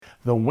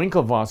The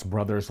Winklevoss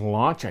brothers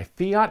launch a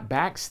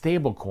fiat-backed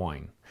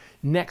stablecoin.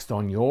 Next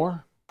on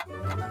your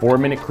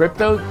 4-Minute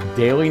Crypto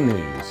Daily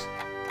News.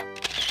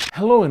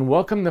 Hello and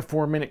welcome to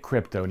 4-Minute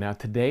Crypto. Now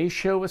today's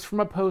show is from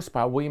a post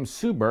by William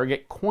Suberg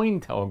at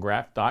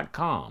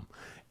Cointelegraph.com.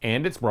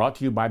 And it's brought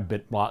to you by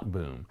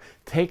BitBlockBoom.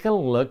 Take a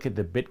look at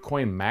the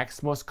Bitcoin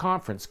Maximalist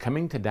Conference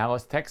coming to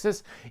Dallas,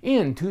 Texas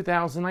in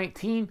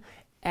 2019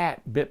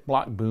 at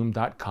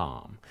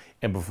bitblockboom.com.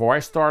 And before I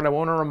start, I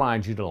want to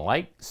remind you to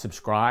like,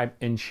 subscribe,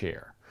 and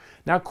share.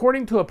 Now,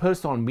 according to a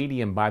post on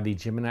Medium by the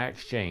Gemini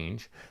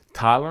Exchange,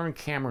 Tyler and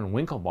Cameron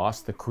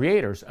Winklevoss, the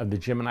creators of the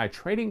Gemini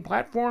trading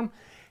platform,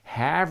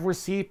 have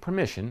received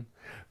permission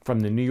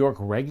from the New York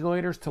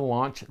regulators to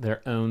launch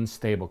their own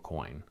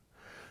stablecoin.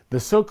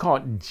 The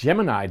so-called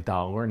Gemini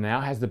dollar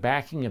now has the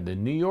backing of the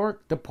New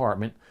York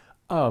Department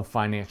of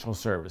Financial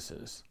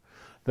Services.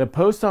 The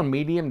post on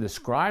Medium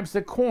describes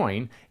the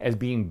coin as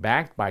being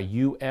backed by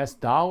U.S.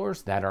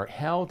 dollars that are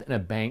held in a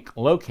bank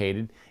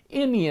located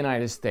in the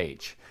United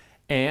States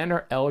and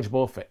are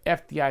eligible for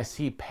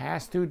FDIC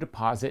pass-through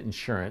deposit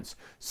insurance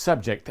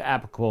subject to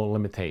applicable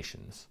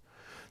limitations.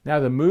 Now,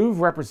 the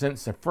move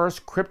represents the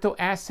first crypto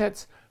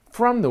assets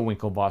from the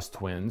Winklevoss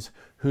twins,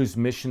 whose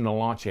mission to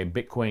launch a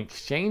Bitcoin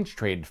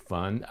exchange-traded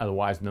fund,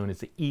 otherwise known as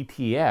the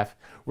ETF,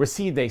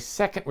 received a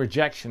second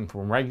rejection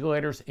from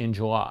regulators in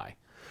July.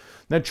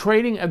 The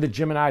trading of the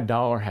Gemini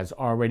dollar has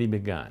already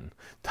begun.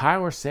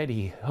 Tyler said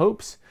he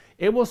hopes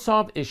it will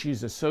solve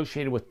issues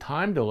associated with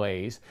time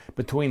delays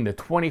between the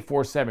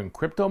 24/7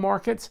 crypto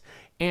markets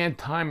and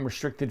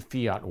time-restricted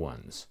fiat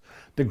ones.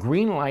 The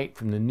green light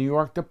from the New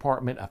York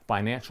Department of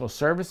Financial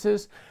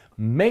Services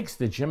makes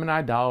the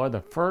Gemini dollar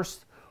the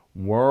first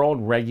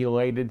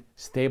world-regulated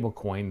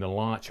stablecoin to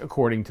launch,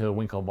 according to the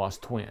Winklevoss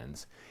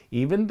twins,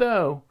 even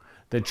though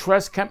the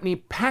trust company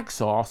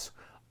Paxos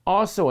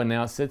also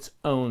announced its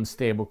own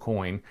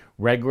stablecoin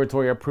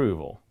regulatory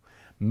approval,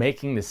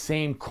 making the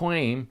same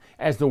claim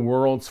as the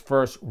world's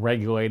first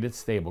regulated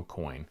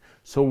stablecoin.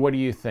 So what do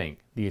you think?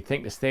 Do you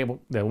think the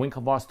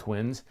Winklevoss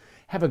twins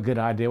have a good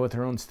idea with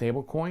their own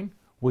stablecoin?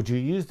 Would you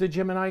use the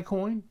Gemini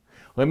coin?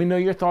 Let me know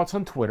your thoughts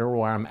on Twitter,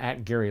 where I'm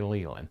at Gary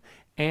Leland.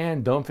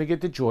 And don't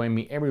forget to join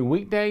me every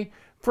weekday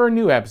for a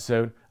new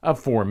episode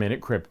of 4-Minute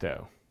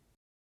Crypto.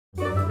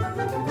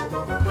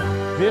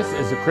 This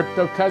is a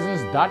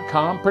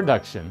CryptoCousins.com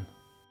production.